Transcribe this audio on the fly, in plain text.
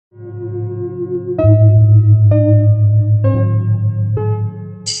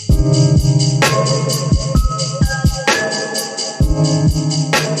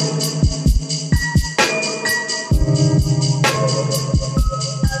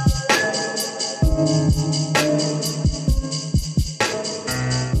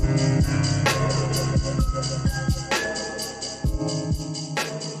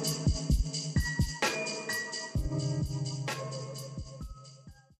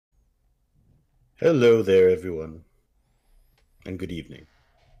Hello there, everyone, and good evening.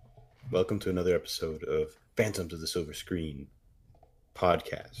 Welcome to another episode of Phantoms of the Silver Screen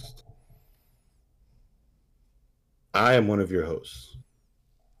podcast. I am one of your hosts,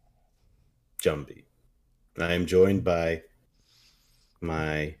 Junji. I am joined by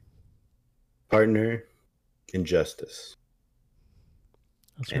my partner in justice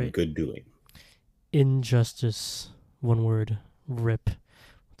That's and right. good doing. Injustice. One word. Rip.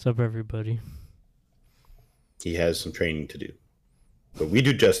 What's up, everybody? He has some training to do, but we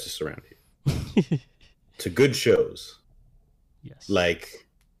do justice around here to good shows Yes. like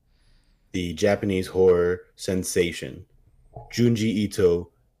the Japanese horror sensation Junji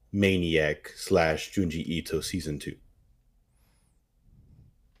Ito Maniac / Junji Ito Season 2.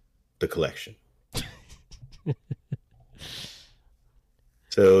 The collection.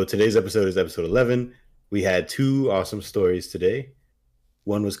 So today's episode is episode 11. We had two awesome stories today.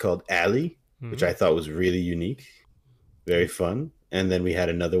 One was called Alley, which I thought was really unique, very fun. And then we had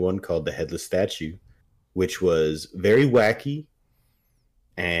another one called The Headless Statue, which was very wacky.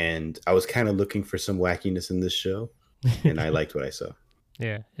 And I was kind of looking for some wackiness in this show, and I liked what I saw.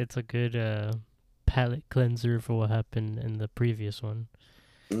 Yeah, it's a good palate cleanser for what happened in the previous one.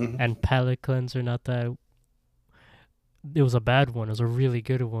 Mm-hmm. And palate cleanser, not that it was a bad one. It was a really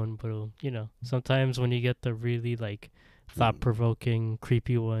good one, but sometimes when you get the really thought-provoking,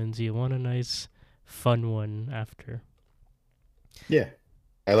 creepy ones, you want a nice, fun one after. Yeah,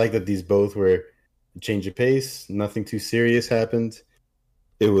 I like that these both were a change of pace. Nothing too serious happened.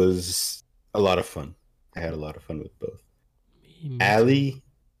 It was a lot of fun. I had a lot of fun with both. Alley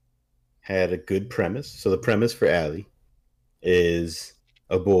had a good premise. So the premise for Alley is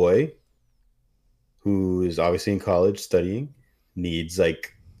a boy who is obviously in college studying, needs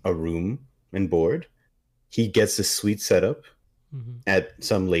like a room and board. He gets a sweet setup at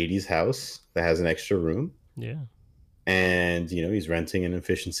some lady's house that has an extra room. Yeah. And, he's renting an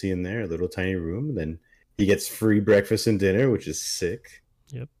efficiency in there, a little tiny room. And then he gets free breakfast and dinner, which is sick.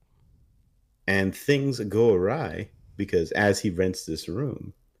 Yep. And things go awry because as he rents this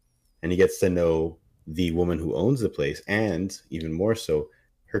room and he gets to know the woman who owns the place and even more so,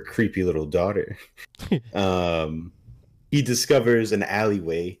 her creepy little daughter, he discovers an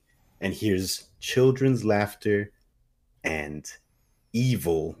alleyway and hears children's laughter and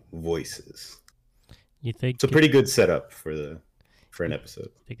evil voices. You think it's a pretty good setup for an episode.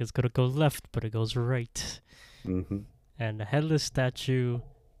 I think it's gonna go left, but it goes right. Mm-hmm. And the Headless Statue,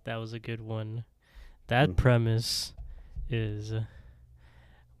 that was a good one. That premise is,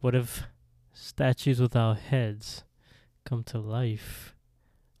 what if statues without heads come to life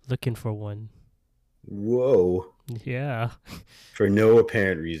looking for one? Whoa. Yeah. For no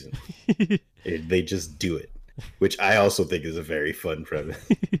apparent reason. They just do it, which I also think is a very fun premise.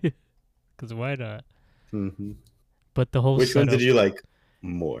 Because why not? Mm-hmm. But the whole Which setup, one did you like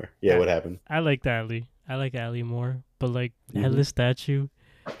more? Yeah, what happened? I liked Alley. I like Alley more. But Headless Statue,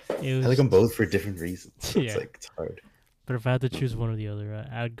 it was... I like them both for different reasons. So yeah. It's hard. But if I had to choose one or the other,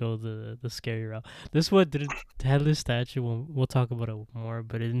 I'd go the scary route. This one didn't. Headless Statue, we'll talk about it more,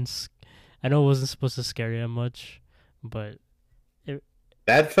 but it didn't. I know it wasn't supposed to scare you that much, but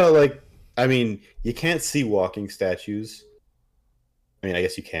that felt like, you can't see walking statues. I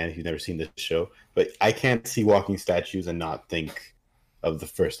guess you can if you've never seen this show, but I can't see walking statues and not think of the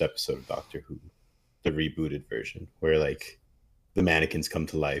first episode of Doctor Who, the rebooted version, where the mannequins come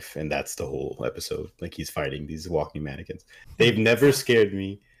to life, and that's the whole episode. He's fighting these walking mannequins. They've never scared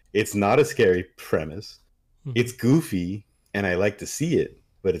me. It's not a scary premise. It's goofy, and I like to see it,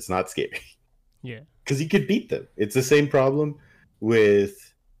 but it's not scary. Yeah. Because you could beat them. It's the same problem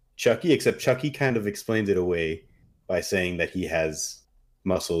with Chucky, except Chucky kind of explains it away by saying that he has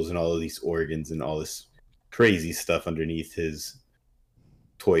muscles and all of these organs and all this crazy stuff underneath his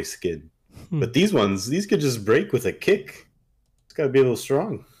toy skin. But these could just break with a kick. It's got to be a little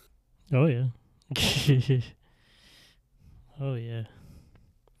strong. Oh, yeah. Oh, yeah.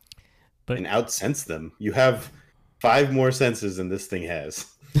 And outsense them. You have 5 more senses than this thing has.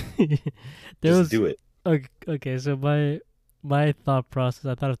 Do it. Okay, so my thought process,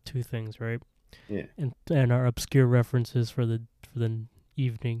 I thought of two things, right? Yeah. And our obscure references for the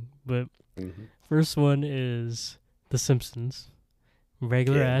evening. But first one is The Simpsons.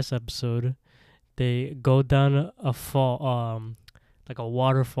 Regular ass episode. They go down a fall, like a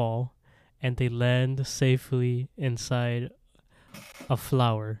waterfall, and they land safely inside a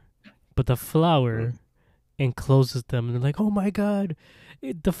flower. But the flower encloses them, and they're like, "Oh my god,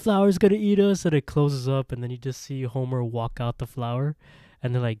 the flower's gonna eat us!" And it closes up, and then you just see Homer walk out the flower,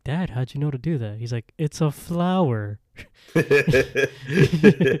 and they're like, "Dad, how'd you know to do that?" He's like, "It's a flower." I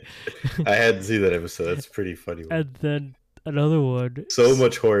had to see that episode. That's a pretty funny one. And then another one. So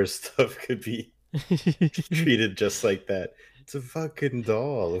much horror stuff could be treated just like that. It's a fucking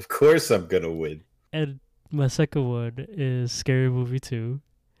doll. Of course I'm gonna win. And my second one is Scary Movie 2,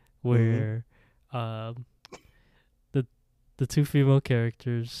 where um the the two female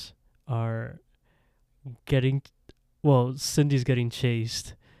characters are getting, well, Cindy's getting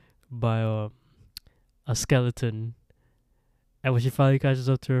chased by a skeleton, and when she finally catches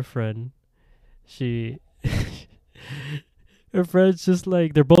up to her friend, she her friend's just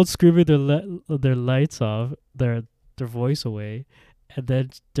like, they're both screaming their lights off, their voice away, and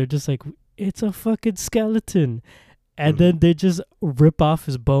then they're just like, it's a fucking skeleton. And then they just rip off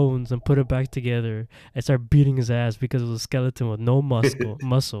his bones and put it back together and start beating his ass because it was a skeleton with no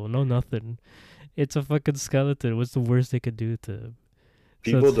muscle, no nothing. It's a fucking skeleton. What's the worst they could do to him?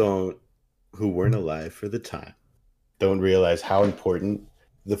 People who weren't alive for the time don't realize how important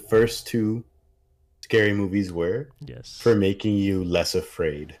the first two scary movies were for making you less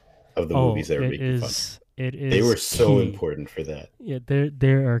afraid of the movies that were making fun. They were so important for that. Yeah,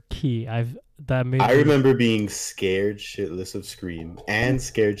 they are key. I remember being scared shitless of Scream and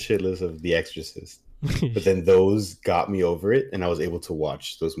scared shitless of The Exorcist. But then those got me over it, and I was able to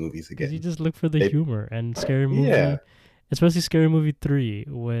watch those movies again. You just look for the humor. And Scary Movie, especially Scary Movie 3,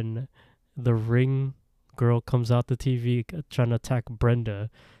 when the ring girl comes out the TV trying to attack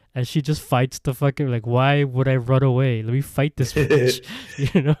Brenda, and she just fights the fucking, like, why would I run away? Let me fight this bitch.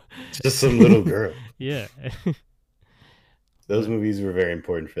 You know? Just some little girl. Yeah. Those movies were very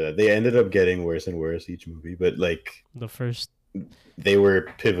important for that. They ended up getting worse and worse each movie, but like they were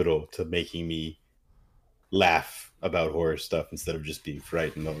pivotal to making me laugh about horror stuff instead of just being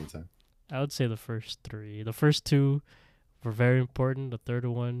frightened all the time. I would say the first three. The first two were very important. The third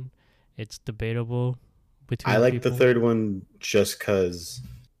one, it's debatable between I like the third one just because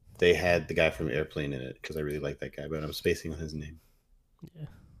they had the guy from Airplane in it, because I really like that guy, but I'm spacing on his name. Yeah.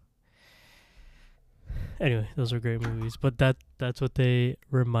 Anyway, those are great movies, but that's what they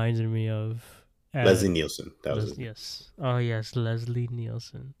reminded me of. Leslie Nielsen. That was yes. Oh yes, Leslie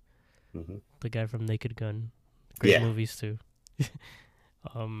Nielsen, the guy from Naked Gun. Great movies too.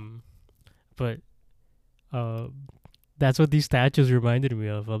 But that's what these statues reminded me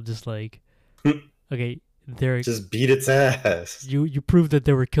of. I'm just like, okay, they're just beat its ass. You proved that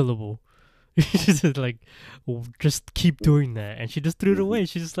they were killable. Like, just keep doing that. And she just threw it away.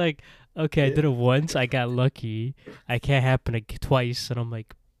 She's just like, okay, I did it once, I got lucky, I can't happen twice. And I'm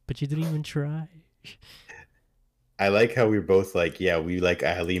like, but you didn't even try. I like how we're both like, yeah, we like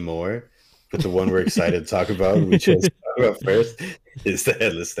Ali more, but the one we're excited to talk about, we chose to talk about first, is the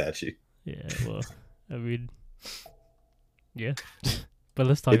Headless statue. Yeah, well, I mean, yeah. But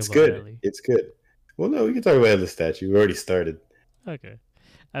let's talk about Ali. It's good. Well, no, we can talk about Headless statue. We already started. Okay.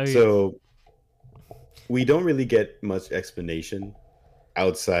 So we don't really get much explanation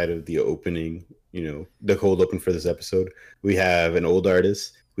outside of the opening, the cold open for this episode. We have an old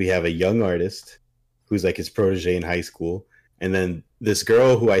artist, we have a young artist who's like his protege in high school, and then this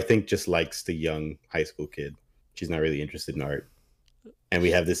girl who I think just likes the young high school kid. She's not really interested in art. And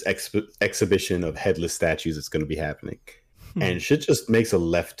we have this exhibition of headless statues that's going to be happening. And shit just makes a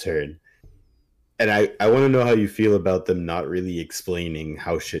left turn. And I want to know how you feel about them not really explaining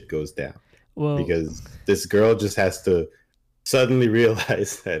how shit goes down. Well, because this girl just has to suddenly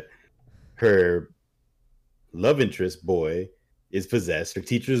realize that her love interest boy is possessed, her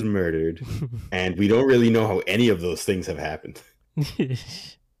teacher's murdered, and we don't really know how any of those things have happened.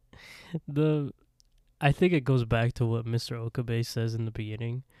 I think it goes back to what Mr. Okabe says in the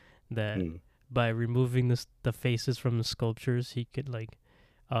beginning, that by removing the faces from the sculptures, he could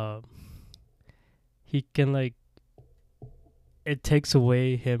it takes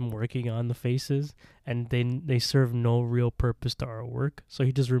away him working on the faces, and they serve no real purpose to artwork, so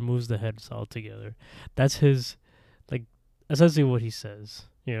he just removes the heads altogether. That's his, essentially what he says,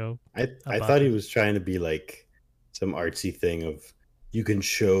 I thought he was trying to be like some artsy thing of, you can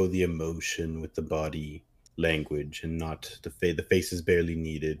show the emotion with the body language and not the face is barely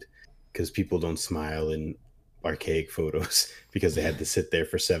needed, because people don't smile in archaic photos because they had to sit there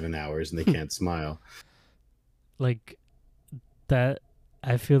for 7 hours and they can't smile. Like that,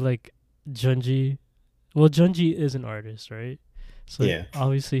 I feel like Junji is an artist, right? So yeah,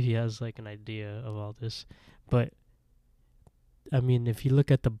 obviously he has like an idea of all this, but I mean, if you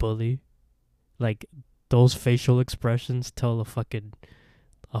look at the bully, like, those facial expressions tell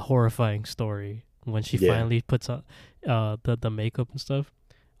a horrifying story when she finally puts on the makeup and stuff.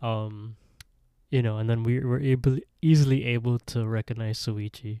 And then we were easily able to recognize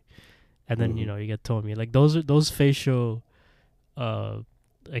Suichi, and then you get Tomy. Like those facial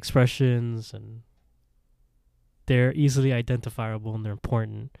expressions, and they're easily identifiable and they're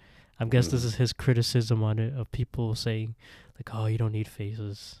important. I guess this is his criticism on it, of people saying like, "Oh, you don't need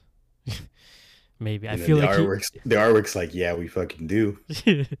faces." Maybe and I feel the like the artwork's like, yeah, we fucking do.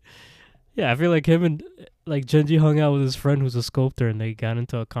 Yeah, I feel like him and like Junji hung out with his friend who's a sculptor, and they got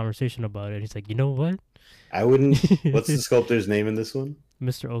into a conversation about it. He's like, you know what? I wouldn't. What's the sculptor's name in this one?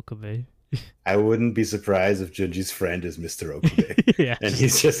 Mr. Okabe. I wouldn't be surprised if Junji's friend is Mr. Okabe. Yeah, and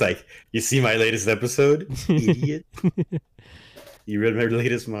he's just like, you see my latest episode, idiot. You read my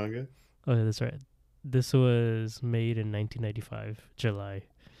latest manga? Oh, yeah, that's right. This was made in 1995, July.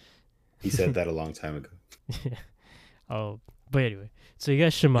 He said that a long time ago. Yeah. Oh, but anyway, so you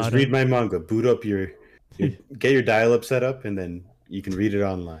got Shimada. Just read my manga. Boot up get your dial-up set up, and then you can read it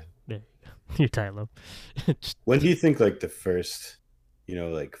online. Yeah, your dial-up. When do you think like the first,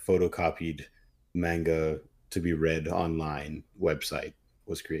 like photocopied manga to be read online website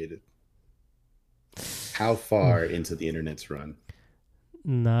was created? How far into the internet's run?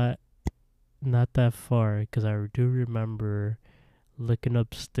 Not that far, because I do remember looking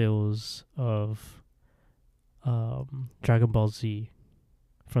up stills of Dragon Ball Z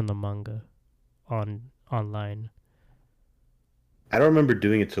from the manga online. I don't remember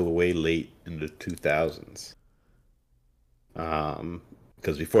doing it till way late in the 2000s.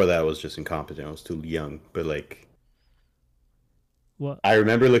 Because before that I was just incompetent. I was too young. But like, what? I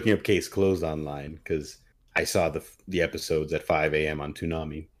remember looking up Case Closed online because I saw the episodes at 5 a.m. on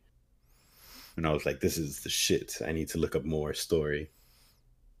Toonami. And I was like, this is the shit. I need to look up more story.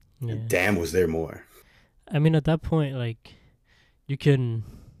 Yeah. And damn, was there more. I mean, at that point, like, you could,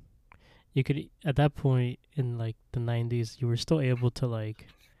 at that point in, like, the 90s, you were still able to, like,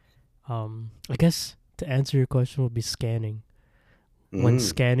 I guess to answer your question would be scanning. When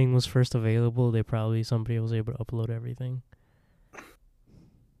scanning was first available, somebody was able to upload everything.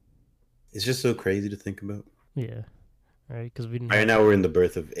 It's just so crazy to think about. Yeah. Right? Because right now we're in the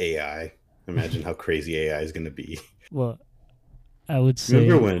birth of AI. Imagine how crazy AI is going to be. Well, I would say...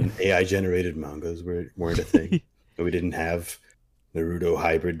 Remember when AI-generated mangas weren't a thing? And we didn't have Naruto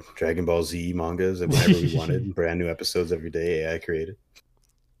hybrid Dragon Ball Z mangas and whenever we wanted, brand new episodes every day, AI created.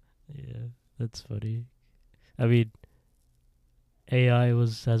 Yeah, that's funny. I mean, AI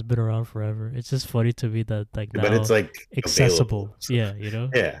has been around forever. It's just funny to me that like now, but it's like accessible. So, yeah,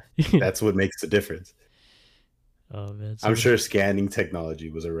 Yeah, that's what makes the difference. Oh man, I'm sure scanning technology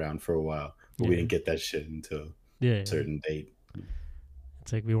was around for a while, but we didn't get that shit until a certain date.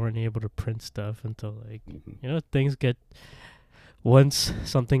 It's like we weren't able to print stuff until like things get. Once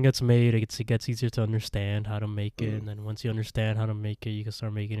something gets made, it gets easier to understand how to make it, and then once you understand how to make it, you can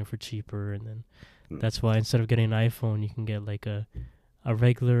start making it for cheaper, and then that's why instead of getting an iPhone, you can get like a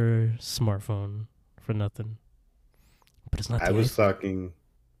regular smartphone for nothing. But it's not. I was talking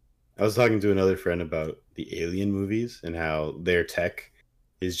to another friend about the Alien movies and how their tech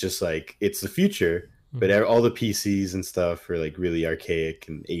is just like, it's the future, but all the PCs and stuff are like really archaic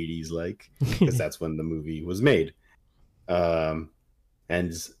and 80s like, because that's when the movie was made. And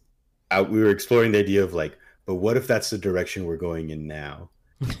we were exploring the idea of like, but what if that's the direction we're going in now?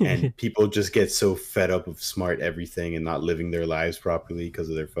 And people just get so fed up of smart everything and not living their lives properly because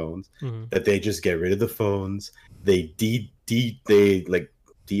of their phones that they just get rid of the phones. They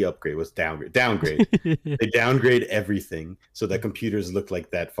downgrade. They downgrade everything so that computers look like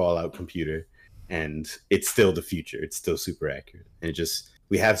that Fallout computer, and it's still the future. It's still super accurate, and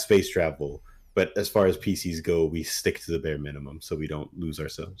we have space travel. But as far as PCs go, we stick to the bare minimum so we don't lose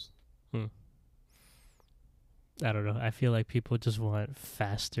ourselves. I don't know. I feel like people just want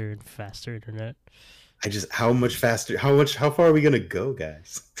faster and faster internet. How much faster? How far are we gonna go,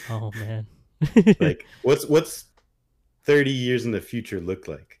 guys? Oh man. Like what's 30 years in the future look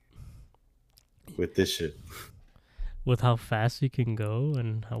like with this shit? With how fast you can go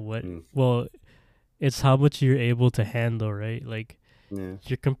and well, it's how much you're able to handle, right? Like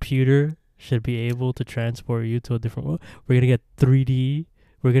your computer should be able to transport you to a different world. We're gonna get 3D.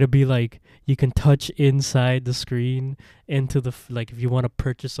 We're gonna be like, you can touch inside the screen into the like, if you want to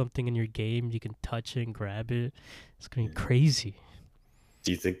purchase something in your game, you can touch it and grab it. It's gonna be crazy.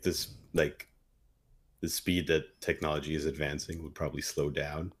 Do you think this like the speed that technology is advancing would probably slow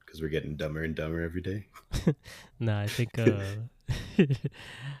down because we're getting dumber and dumber every day? No, I think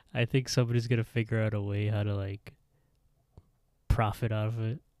I think somebody's gonna figure out a way how to like profit out of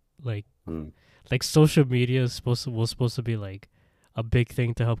it. Like social media was supposed to be like a big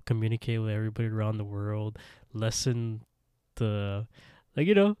thing to help communicate with everybody around the world, lessen the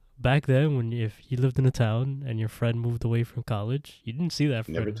back then, when if you lived in a town and your friend moved away from college, you didn't see that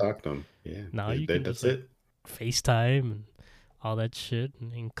friend. Never talked to them. Yeah. Now you can that's just like it. FaceTime and all that shit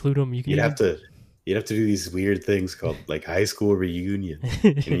and include them. You can You'd have to do these weird things called like high school reunion,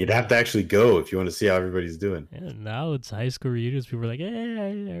 and you'd have to actually go if you want to see how everybody's doing. Yeah, now it's high school reunions. People are like, "Hey,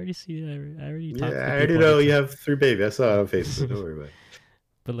 I already see that. I already talked to Yeah, the I already people." know you have 3 baby. I saw it on Facebook. Don't worry about it.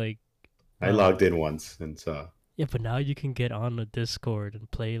 But like, I logged in once and saw. Yeah, but now you can get on the Discord and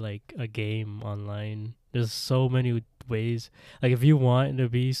play like a game online. There's so many ways. Like if you want to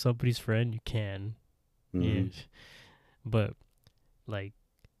be somebody's friend, you can. Mm-hmm. Yeah. But like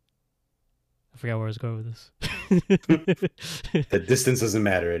I forgot where I was going with this. The distance doesn't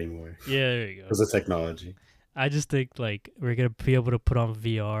matter anymore. Yeah, there you go. Because of technology. I just think like we're gonna be able to put on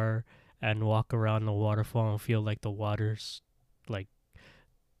VR and walk around the waterfall and feel like the water's like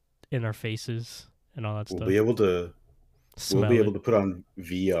in our faces and all that stuff. We'll be able to put on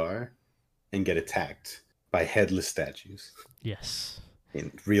VR and get attacked by headless statues. Yes.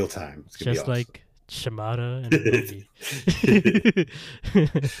 In real time. It's gonna just be awesome. like Shimada and Ruby,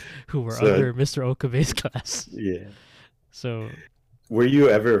 who were under Mr. Okabe's class. Yeah. So, were you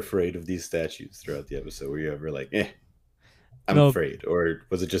ever afraid of these statues throughout the episode? Were you ever like, I'm afraid, or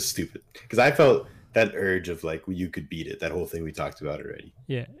was it just stupid? Because I felt that urge of like, you could beat it. That whole thing we talked about already.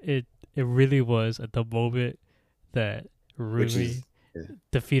 Yeah, it really was at the moment that Ruby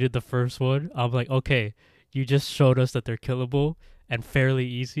defeated the first one. I'm like, okay, you just showed us that they're killable and fairly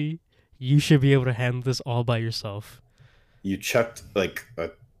easy. You should be able to handle this all by yourself. You chucked like a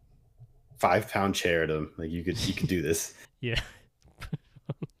 5-pound chair at him. Like you could do this. Yeah.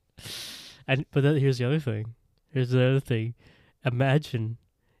 But here's the other thing. Imagine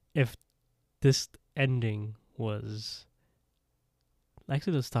if this ending was.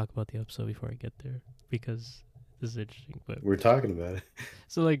 Actually, let's talk about the episode before I get there because this is interesting. But we're talking about it.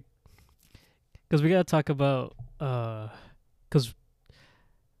 So like, because we gotta talk about because.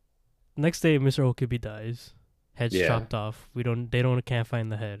 Next day, Mr. Okabe dies. Head's chopped off. They can't find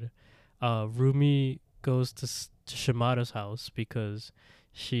the head. Rumi goes to Shimada's house because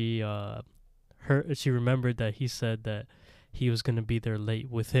she remembered that he said that he was gonna be there late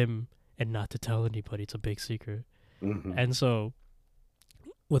with him and not to tell anybody. It's a big secret. Mm-hmm. And so,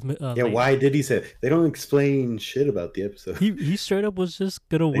 with why did he say it? They don't explain shit about the episode. He straight up was just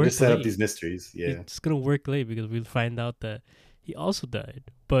gonna work. They just set up these mysteries. Yeah, it's gonna work late because we'll find out that he also died,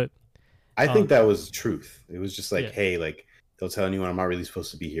 but. I think that was truth. It was just like, hey, like, don't tell anyone I'm not really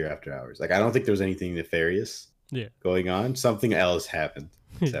supposed to be here after hours. Like, I don't think there was anything nefarious going on. Something else happened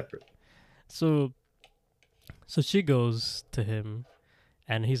separate. So she goes to him,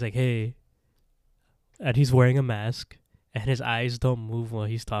 and he's like, hey, and he's wearing a mask, and his eyes don't move while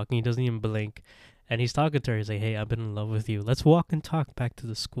he's talking. He doesn't even blink. And he's talking to her. He's like, hey, I've been in love with you. Let's walk and talk back to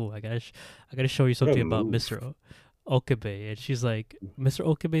the school. I gotta show you something about Mr. Okabe. And she's like, Mr.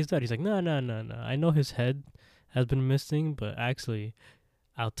 Okabe's dead. He's like, no. I know his head has been missing, but actually,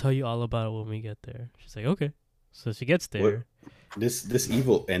 I'll tell you all about it when we get there. She's like, okay. So she gets there. This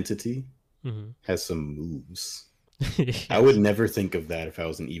evil entity has some moves. Yes. I would never think of that if I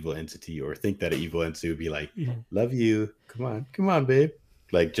was an evil entity, or think that an evil entity would be like, love you. Come on, babe.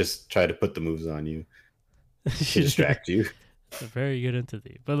 Like, just try to put the moves on you to distract you. A very good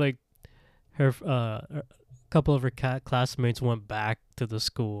entity. But, like, her couple of her classmates went back to the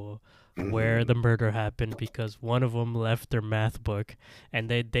school where the murder happened because one of them left their math book, and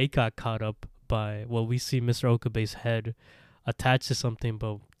they got caught up by, well, we see Mr. Okabe's head attached to something,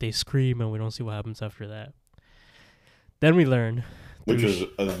 but they scream and we don't see what happens after that. Then we learn, which was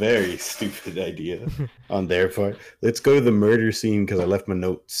a very stupid idea on their part. Let's go to the murder scene because I left my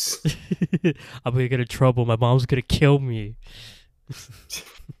notes. I'm gonna get in trouble. My mom's gonna kill me.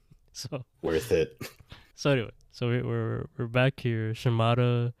 So worth it. So anyway, we're back here.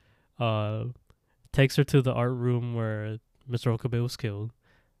 Shimada takes her to the art room where Mr. Okabe was killed.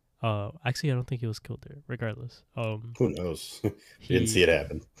 Actually, I don't think he was killed there. Regardless, who knows? Didn't see it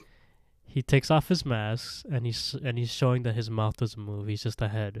happen. He takes off his mask and he's showing that his mouth doesn't move. He's just a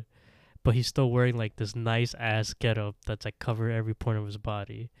head, but he's still wearing like this nice ass getup that's like cover every point of his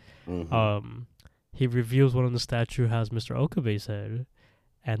body. Mm-hmm. He reveals one of the statue has Mr. Okabe's head,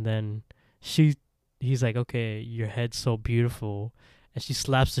 and then he's like, okay, your head's so beautiful, and she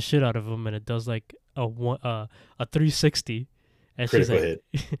slaps the shit out of him, and it does like a 360, and critical she's like,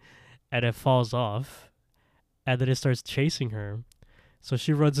 hit. And it falls off, and then it starts chasing her, so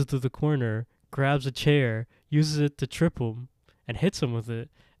she runs into the corner, grabs a chair, uses it to trip him, and hits him with it,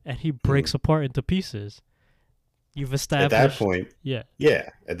 and he breaks apart into pieces. You've established at that point, yeah.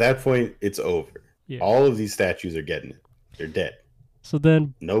 At that point, it's over. Yeah. All of these statues are getting it. They're dead. So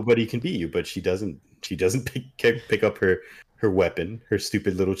then nobody can beat you, but she doesn't. She doesn't pick up her weapon, her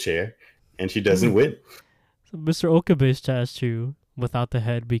stupid little chair, and she doesn't win. so Mr. Okabe's statue without the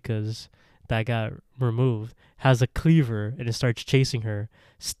head because that got removed has a cleaver and it starts chasing her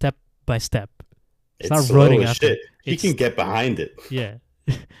step by step. It's not slow running as after. Shit. He can get behind it. Yeah.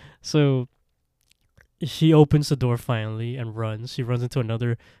 So she opens the door finally and runs. She runs into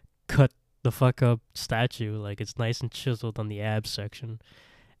another cut the fuck up statue. Like it's nice and chiseled on the abs section.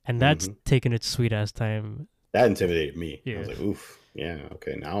 And that's taking its sweet ass time. That intimidated me. Yeah. I was like, oof. Yeah,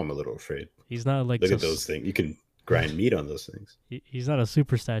 okay, now I'm a little afraid. He's not like... Look at those things. You can grind meat on those things. He's not a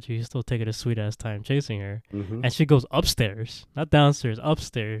super statue. He's still taking a sweet ass time chasing her. And she goes upstairs, not downstairs,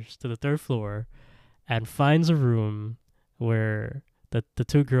 upstairs to the 3rd floor and finds a room where the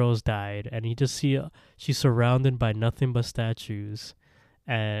 2 girls died. And you just see she's surrounded by nothing but statues.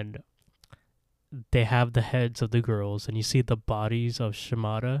 And they have the heads of the girls. And you see the bodies of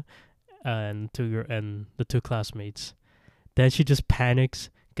Shimada and the 2 classmates. Then she just panics,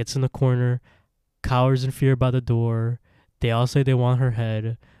 gets in the corner, cowers in fear by the door. They all say they want her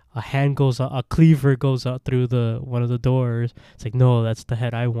head. A cleaver goes out through one of the doors. It's like, no, that's the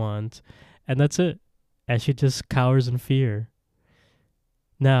head I want. And that's it. And she just cowers in fear.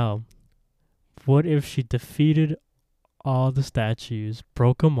 Now, what if she defeated all the statues,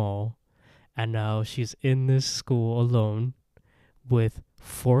 broke them all, and now she's in this school alone with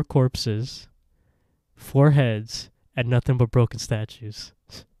 4 corpses, 4 heads, and nothing but broken statues.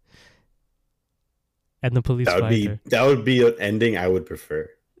 And the police find her. That would be an ending I would prefer.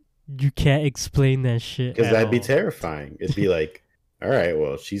 You can't explain that shit. Because that'd be terrifying. It'd be like, all right,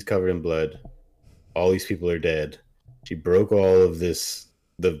 well, she's covered in blood. All these people are dead. She broke all of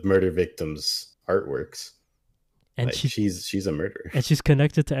the murder victims' artworks. And like, she's a murderer. And she's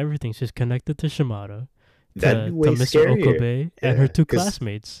connected to everything. She's connected to Shimada, to Mr. Okabe, and her 2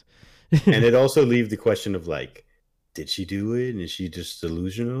 classmates. And it also leaves the question of like, did she do it? And is she just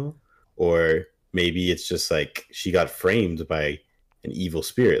delusional? Or maybe it's just like she got framed by an evil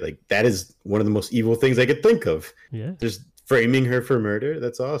spirit. Like that is one of the most evil things I could think of. Yeah. Just framing her for murder.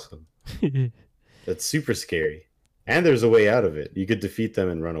 That's awesome. That's super scary. And there's a way out of it. You could defeat them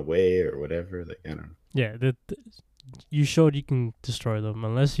and run away or whatever. Like I don't know. Yeah, you showed you can destroy them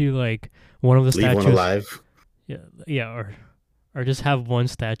unless you like one of the leave statues one alive. Yeah, or just have one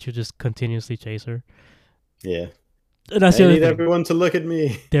statue just continuously chase her. Yeah. And that's I need everyone to look at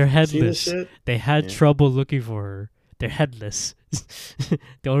me. They're headless. They had trouble looking for her. They're headless.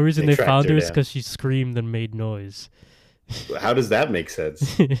 The only reason they found her is because she screamed and made noise. How does that make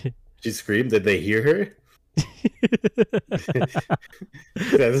sense? She screamed. Did they hear her?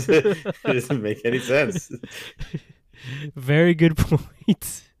 That doesn't make any sense. Very good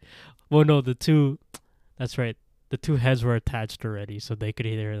point. Well, no, that's right. The 2 heads were attached already, so they could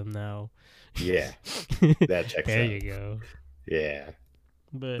hear them now. Yeah, that checks there out. You go. Yeah,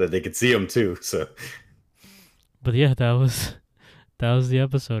 but they could see them too. So, but yeah, that was the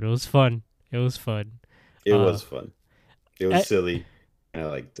episode. It was fun. It was fun. It was silly. I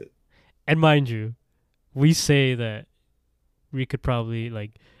liked it. And mind you, we say that we could probably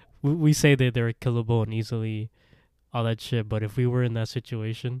like we say that they're killable and easily all that shit. But if we were in that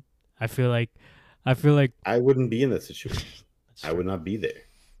situation, I feel like I wouldn't be in that situation. I would not be there.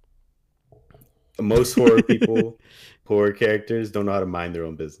 Most horror characters don't know how to mind their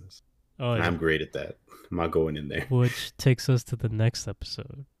own business. Oh, yeah. I'm great at that. I'm not going in there. Which takes us to the next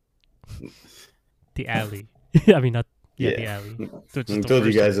episode. The alley. I mean, not... Yeah, the alley. I told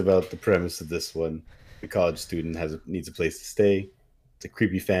you guys about the premise of this one. The college student needs a place to stay. It's a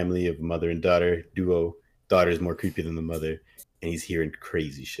creepy family of mother and daughter duo. Daughter's more creepy than the mother. And he's hearing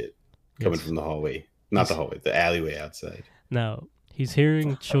crazy shit coming from the hallway. Not the hallway, the alleyway outside. Now, he's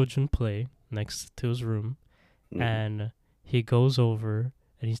hearing children play next to his room, and he goes over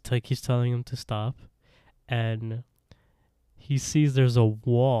and he's telling him to stop, and he sees there's a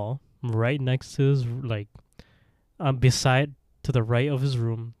wall right next to his beside to the right of his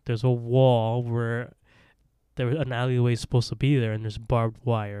room. There's a wall where an alleyway is supposed to be there, and there's barbed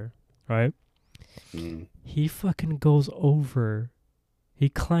wire, right? He fucking goes over. He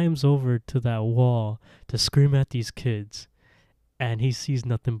climbs over to that wall to scream at these kids. And he sees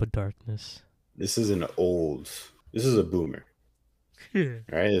nothing but darkness. This is a boomer. Yeah.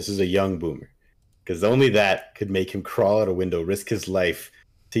 Right? This is a young boomer. Because only that could make him crawl out a window, risk his life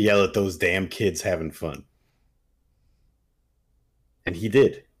to yell at those damn kids having fun. And he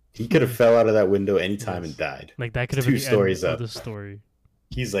did. He could have fell out of that window anytime and died. Like that could have been 2 stories up. The story.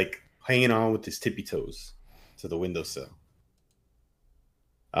 He's like hanging on with his tippy toes to the windowsill.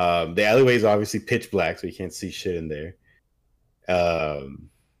 The alleyway is obviously pitch black, so you can't see shit in there. Um,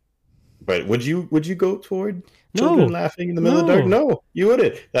 but would you go toward children No, laughing in the middle of the dark? no, No, you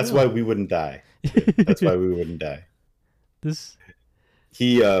wouldn't. That's why no. we wouldn't die. Rip. That's why we wouldn't die. This.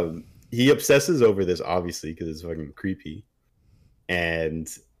 He obsesses over this obviously because it's fucking creepy, and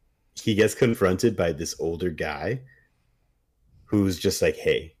he gets confronted by this older guy who's just like,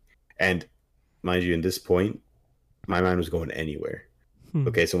 hey, and mind you, in this point, my mind was going anywhere.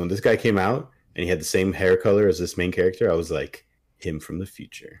 Okay, so when this guy came out and he had the same hair color as this main character, I was like, him from the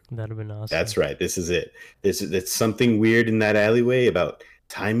future. That'd have been awesome. That's right. This is it. It's something weird in that alleyway about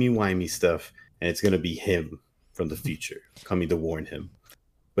timey-wimey stuff, and it's gonna be him from the future coming to warn him.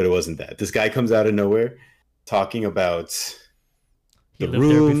 But it wasn't that. This guy comes out of nowhere talking about the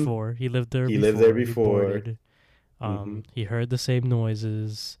room. He lived there before. He heard the same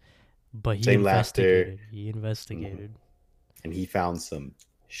noises, but he investigated. He investigated. And he found some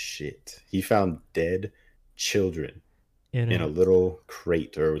shit. He found dead children in a little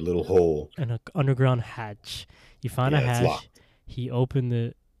crate or a little hole. In an underground hatch. He found a hatch. Locked. He opened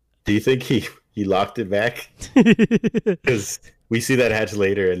it. Do you think he locked it back? Because we see that hatch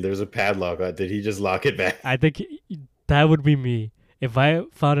later and there's a padlock on it. Did he just lock it back? I think that would be me. If I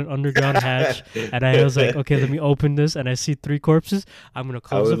found an underground hatch and I was like, okay, let me open this and I see 3 corpses, I'm going to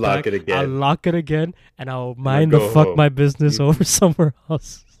close it back. I'll lock it again and I'll mind the fuck home. My business over somewhere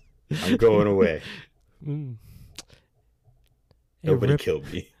else. I'm going away. Hey, nobody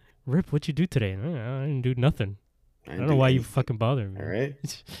killed me. Rip, what'd you do today? I didn't do nothing. I don't know why you fucking bother me. All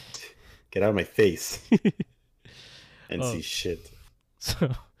right? Get out of my face. And see shit.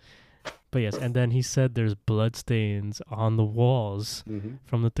 So... But yes, and then he said there's bloodstains on the walls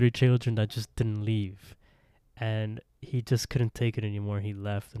from the 3 children that just didn't leave. And he just couldn't take it anymore. He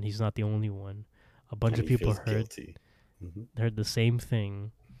left, and he's not the only one. A bunch of people heard the same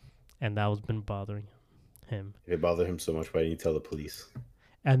thing, and that was been bothering him. If it bothered him so much, why didn't you tell the police?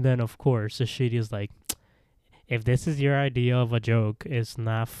 And then, of course, the shady is like, if this is your idea of a joke, it's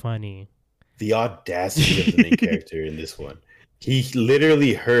not funny. The audacity of the main character in this one. He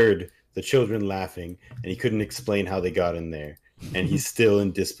literally heard the children laughing, and he couldn't explain how they got in there, and he's still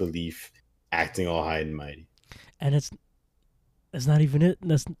in disbelief, acting all high and mighty. And it's not even it.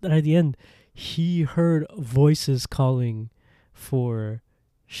 That's not at the end. He heard voices calling for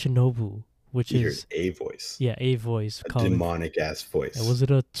Shinobu, which is a voice. Yeah, a voice. A demonic ass voice. It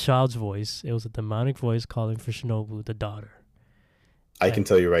wasn't a child's voice. It was a demonic voice calling for Shinobu, the daughter. I can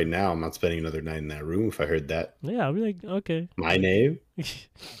tell you right now, I'm not spending another night in that room if I heard that. Yeah, I'll be like, okay. My name?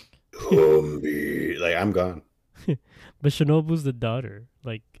 Like, I'm gone. But Shinobu's the daughter.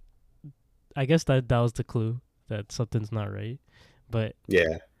 Like, I guess that was the clue that something's not right. But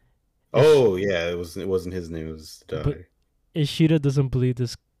yeah. Oh yeah, it wasn't his name. It was the daughter. But Ishida doesn't believe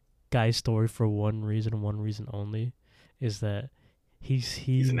this guy's story for one reason only, is that he's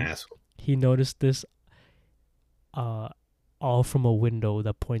an asshole. He noticed this, all from a window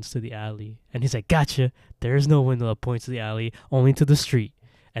that points to the alley, and he's like, "Gotcha! There is no window that points to the alley, only to the street."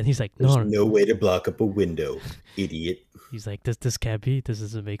 And he's like, "There's no way to block up a window, idiot." He's like, "This can't be. This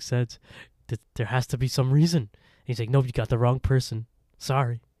doesn't make sense. There has to be some reason." And he's like, "No, you got the wrong person.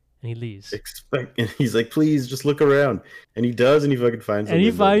 Sorry." And he leaves. And he's like, "Please, just look around." And he does, and he fucking finds it. And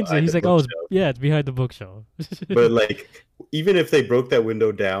he finds it. He's like, "Oh, it's behind the bookshelf." But like, even if they broke that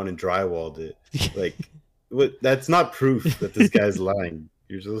window down and drywalled it, like, that's not proof that this guy's lying.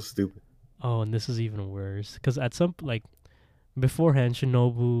 You're so stupid. Oh, and this is even worse because at some beforehand,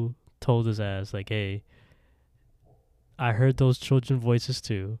 Shinobu told his ass, like, hey, I heard those children voices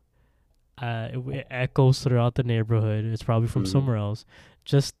too. It echoes throughout the neighborhood. It's probably from somewhere else.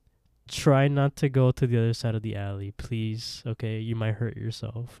 Just try not to go to the other side of the alley, please. Okay? You might hurt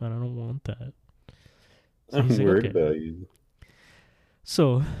yourself, and I don't want that. So I'm worried about you.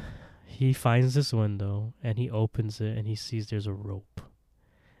 So he finds this window, and he opens it, and he sees there's a rope.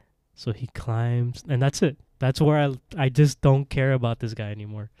 So he climbs, and that's it. That's where I just don't care about this guy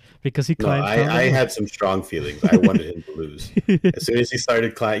anymore because he climbed. I had some strong feelings. I wanted him to lose. As soon as he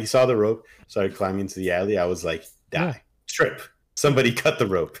started climbing, he saw the rope, started climbing into the alley. I was like, die, trip. Somebody cut the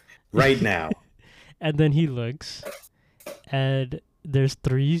rope right now. And then he looks, and there's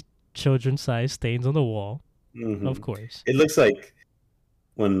 3 children-sized stains on the wall. Mm-hmm. Of course, it looks like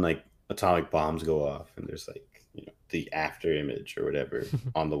when atomic bombs go off, and there's the after image or whatever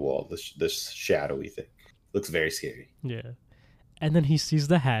on the wall, this shadowy thing. Looks very scary. Yeah. And then he sees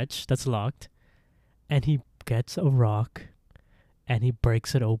the hatch that's locked, and he gets a rock, and he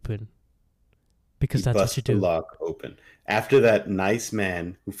breaks it open. Because that's what you do. The lock open. After that nice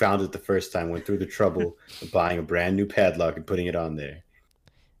man who found it the first time went through the trouble of buying a brand new padlock and putting it on there.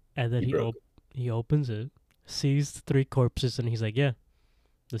 And then he opens it, sees 3 corpses, and he's like, "Yeah,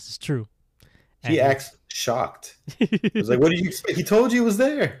 this is true." He And acts shocked. I was like, "What did you expect? He told you it was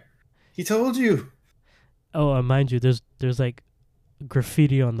there. He told you." oh, mind you, there's like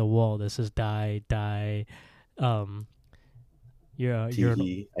graffiti on the wall that says "Die, die." Um, you're I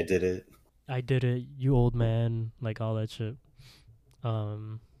did it. I did it, you old man, like all that shit.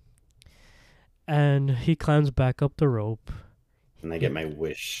 Um, and he climbs back up the rope. And I get my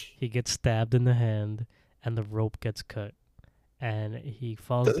wish. He gets stabbed in the hand, and the rope gets cut, and he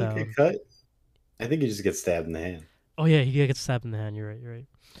falls Doesn't get down. cut. I think he just gets stabbed in the hand. Oh yeah, he gets stabbed in the hand. You're right. You're right.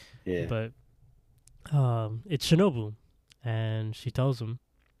 Yeah. But it's Shinobu, and she tells him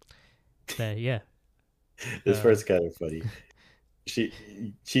that yeah. This part's kind of funny.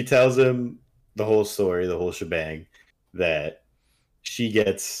 She tells him the whole story, the whole shebang, that she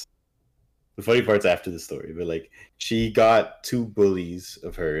gets. The funny part's after the story, but like she got 2 bullies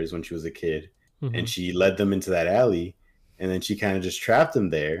of hers when she was a kid, and she led them into that alley, and then she kind of just trapped them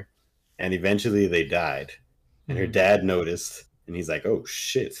there, and eventually they died. And her dad noticed, and he's like, "Oh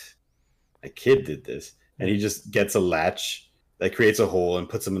shit, my kid did this," and he just gets a latch that creates a hole and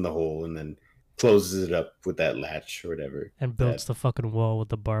puts them in the hole, and then closes it up with that latch or whatever, and builds the fucking wall with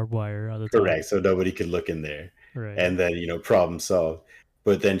the barbed wire on the correct, top. so nobody could look in there. Right. And then problem solved.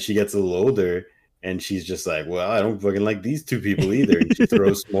 But then she gets a little older, and she's just like, "Well, I don't fucking like these 2 people either," and she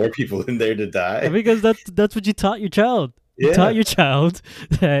throws more people in there to die. Because that's what you taught your child. You taught your child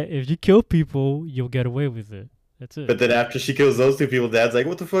that if you kill people, you'll get away with it. That's it. But then after she kills those 2 people, Dad's like,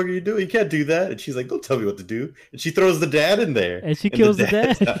 "What the fuck are you doing? You can't do that." And she's like, "Don't tell me what to do." And she throws the dad in there. And she kills the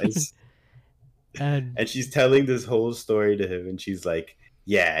dad. Dies. And she's telling this whole story to him, and she's like,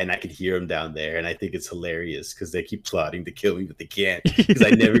 "Yeah, and I could hear him down there, and I think it's hilarious because they keep plotting to kill me, but they can't because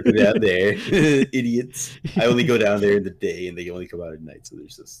I never go down there. Idiots. I only go down there in the day, and they only come out at night, so they're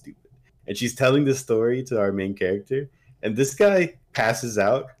so stupid." And she's telling this story to our main character, and this guy passes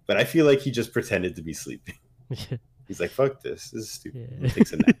out, but I feel like he just pretended to be sleeping. He's like, "Fuck this. This is stupid." Yeah. He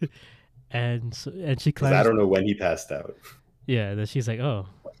takes a nap. and she climbs. I don't know when he passed out. Yeah, then she's like, "Oh,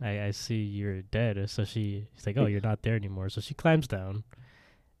 I see you're dead." So she's like, "Oh, you're not there anymore." So she climbs down,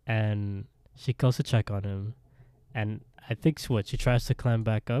 and she goes to check on him, and I think she tries to climb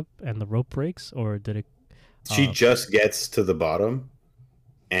back up, and the rope breaks, or did it? She just gets to the bottom,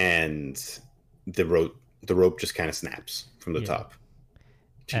 and the rope just kind of snaps from the top.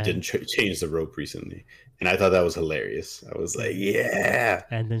 She didn't change the rope recently, and I thought that was hilarious. I was like, "Yeah!"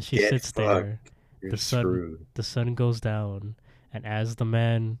 And then she sits there. The sun goes down, and as the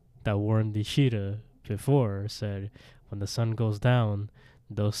man that warned the Ishida before said, when the sun goes down,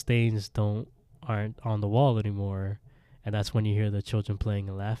 those stains aren't on the wall anymore, and that's when you hear the children playing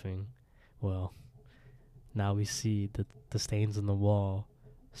and laughing. Well, now we see the stains on the wall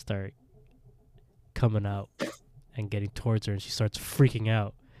start coming out and getting towards her, and she starts freaking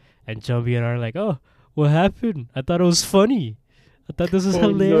out. And Junji and I are like, "Oh, what happened? I thought it was funny. I thought this is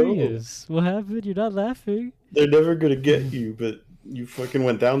hilarious. No. What happened? You're not laughing." They're never gonna get you, but you fucking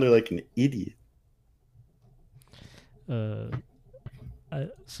went down there like an idiot.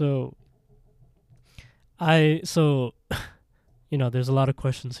 So, there's a lot of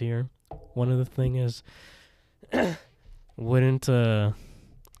questions here. One of the thing is, what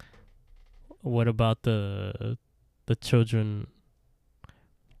about the children?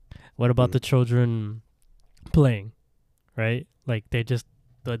 What about the children playing, right? Like they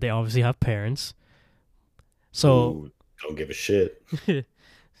obviously have parents. So don't give a shit.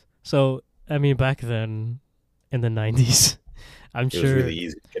 So I mean, back then in the 90s, I'm sure it was really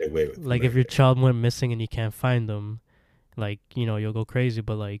easy to get away with. Like if your child went missing and you can't find them, like you'll go crazy.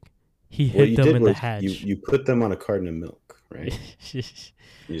 But like he hid them in the hatch. You put them on a carton of milk, right? You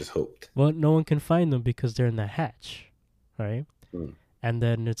just hoped. Well, no one can find them because they're in the hatch, right? And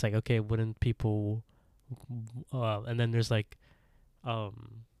then it's like, okay, wouldn't people? And then there's like,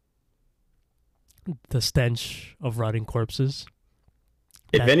 the stench of rotting corpses.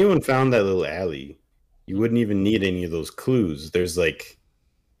 If anyone found that little alley, you wouldn't even need any of those clues. There's like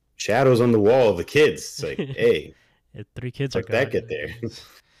shadows on the wall of the kids. It's like, hey, 3 kids are that get there.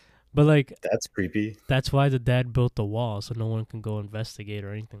 But like that's creepy. That's why the dad built the wall, so no one can go investigate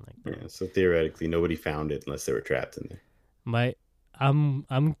or anything like that. Yeah, so theoretically, nobody found it unless they were trapped in there.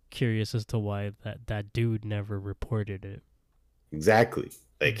 I'm curious as to why that dude never reported it. Exactly.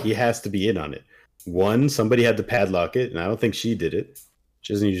 Like he has to be in on it. 1, somebody had to padlock it, and I don't think she did it.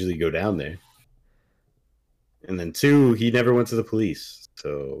 She doesn't usually go down there. And then 2, he never went to the police,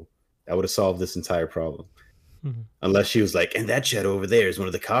 so that would have solved this entire problem. Unless she was like, "And that shadow over there is one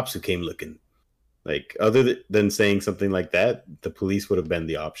of the cops who came looking." Like, other than saying something like that, the police would have been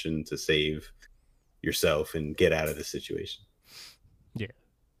the option to save yourself and get out of the situation. Yeah.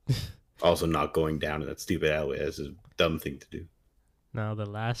 Also, not going down in that stupid alleyway is a dumb thing to do. Now the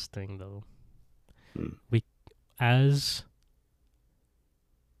last thing though, we as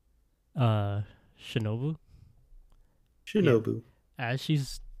Shinobu. Yeah,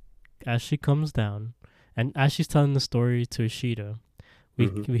 as she comes down, and as she's telling the story to Ishida,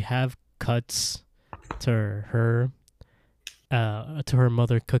 we have cuts to her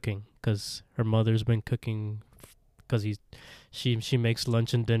mother cooking, because her mother's been cooking because she makes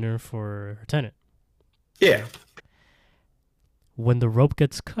lunch and dinner for her tenant. Yeah. When the rope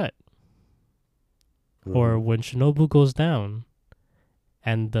gets cut, or when Shinobu goes down,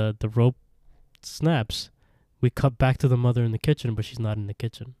 and the rope snaps, we cut back to the mother in the kitchen, but she's not in the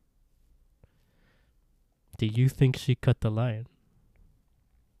kitchen. Do you think she cut the line?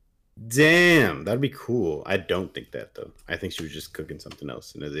 Damn, that'd be cool. I don't think that though. I think she was just cooking something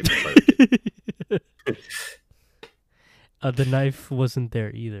else, and they were part of it. The knife wasn't there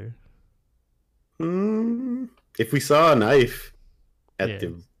either. If we saw a knife at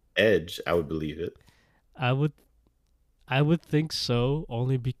the edge, I would believe it. I would think so,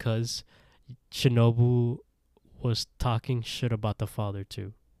 only because Shinobu was talking shit about the father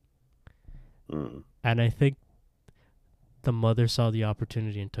too. And I think the mother saw the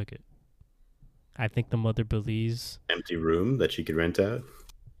opportunity and took it. I think the mother believes empty room that she could rent out.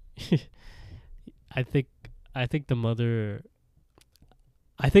 I think the mother,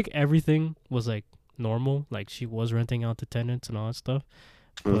 I think everything was like normal, like she was renting out to tenants and all that stuff.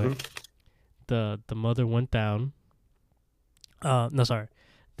 But the mother went down.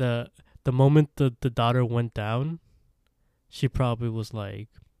 The moment the daughter went down, she probably was like,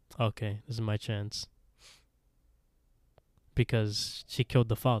 okay, this is my chance. Because she killed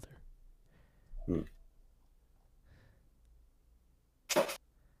the father.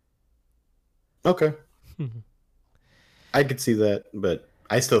 Okay. I could see that, but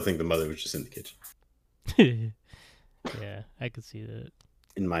I still think the mother was just in the kitchen. Yeah, I could see that.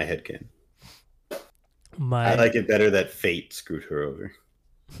 In my headcanon. I like it better that fate screwed her over.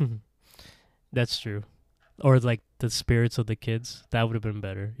 That's true. Or like the spirits of the kids. That would have been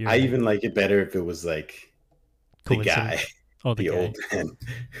better. I even like it better if it was like the guy. Oh, the guy. Old man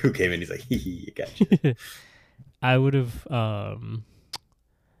who came in. He's like, hee, I got you. I would have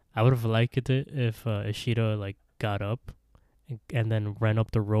liked it if Ishida like got up and then ran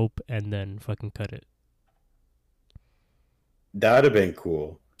up the rope and then fucking cut it. That would have been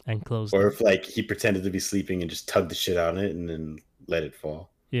cool. And closed or if like he pretended to be sleeping and just tugged the shit out of it and then let it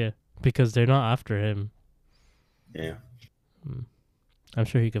fall. Yeah, because they're not after him. Yeah. I'm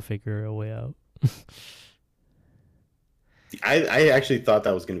sure he could figure a way out. I actually thought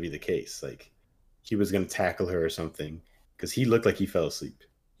that was going to be the case. Like, he was going to tackle her or something, because he looked like he fell asleep.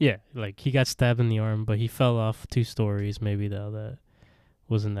 Yeah, like he got stabbed in the arm, but he fell off 2 stories. Maybe though that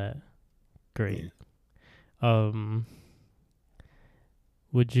wasn't that great. Yeah.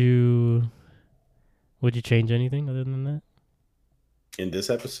 Would you change anything other than that? In this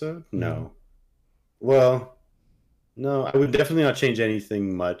episode? No. Well, no, I would definitely not change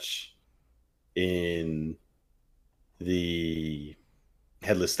anything much in the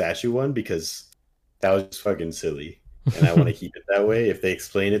Headless statue one, because that was just fucking silly. And I want to keep it that way. If they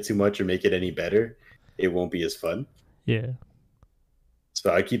explain it too much or make it any better, it won't be as fun. Yeah.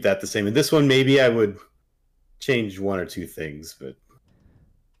 So I keep that the same. In this one, maybe I would change 1 or 2 things, but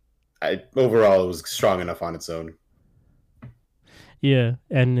overall it was strong enough on its own. Yeah,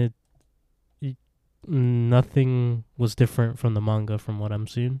 and nothing was different from the manga from what I'm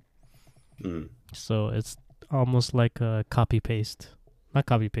seeing. So it's almost like a copy paste. Not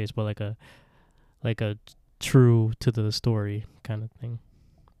copy paste, but like a true to the story kind of thing.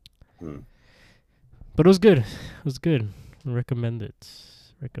 But it was good. It was good. Recommend it.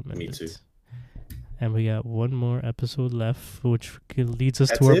 Me too. And we got 1 more episode left, which leads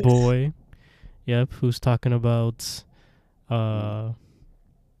us to our boy. Yep, who's talking about the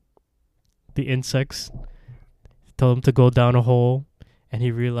insects. Told him to go down a hole, and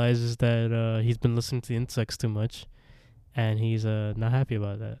he realizes that he's been listening to the insects too much, and he's not happy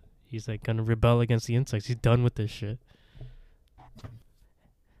about that. He's like gonna rebel against the insects. He's done with this shit.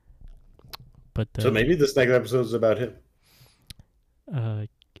 But so maybe this next episode is about him.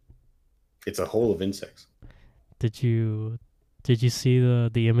 It's a hole of insects. Did you see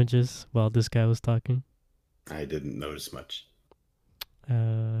the images while this guy was talking? I didn't notice much.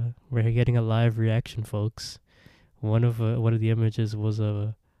 We're getting a live reaction, folks. One of the images was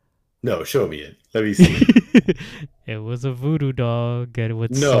a. No, show me it. Let me see. It was a voodoo dog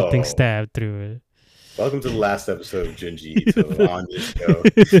with something stabbed through it. Welcome to the last episode of Junji Ito on this show.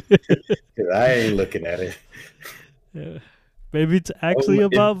 'Cause I ain't looking at it. Yeah. Maybe it's actually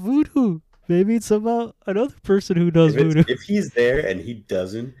about voodoo. Maybe it's about another person who does voodoo. If he's there and he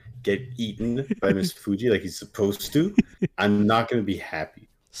doesn't get eaten by Miss Fuji like he's supposed to, I'm not going to be happy.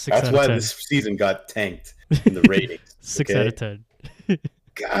 That's why this season got tanked in the ratings. 6 out of 10.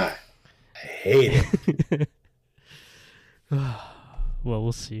 God, I hate it. Well,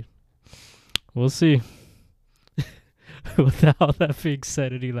 we'll see. We'll see. With all that being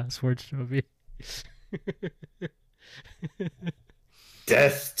said, any last words, Joby?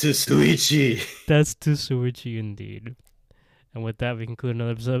 Death to Suichi. Death to Suichi, indeed. And with that, we conclude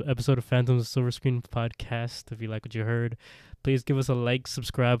another episode of Phantoms of Silver Screen podcast. If you like what you heard, please give us a like,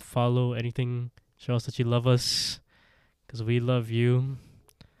 subscribe, follow, anything. Show us that you love us, because we love you.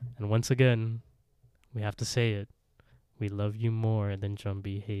 And once again, we have to say it. We love you more than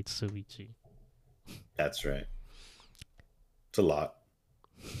Junji hates Suichi. That's right. It's a lot.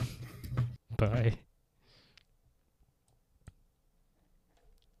 Bye.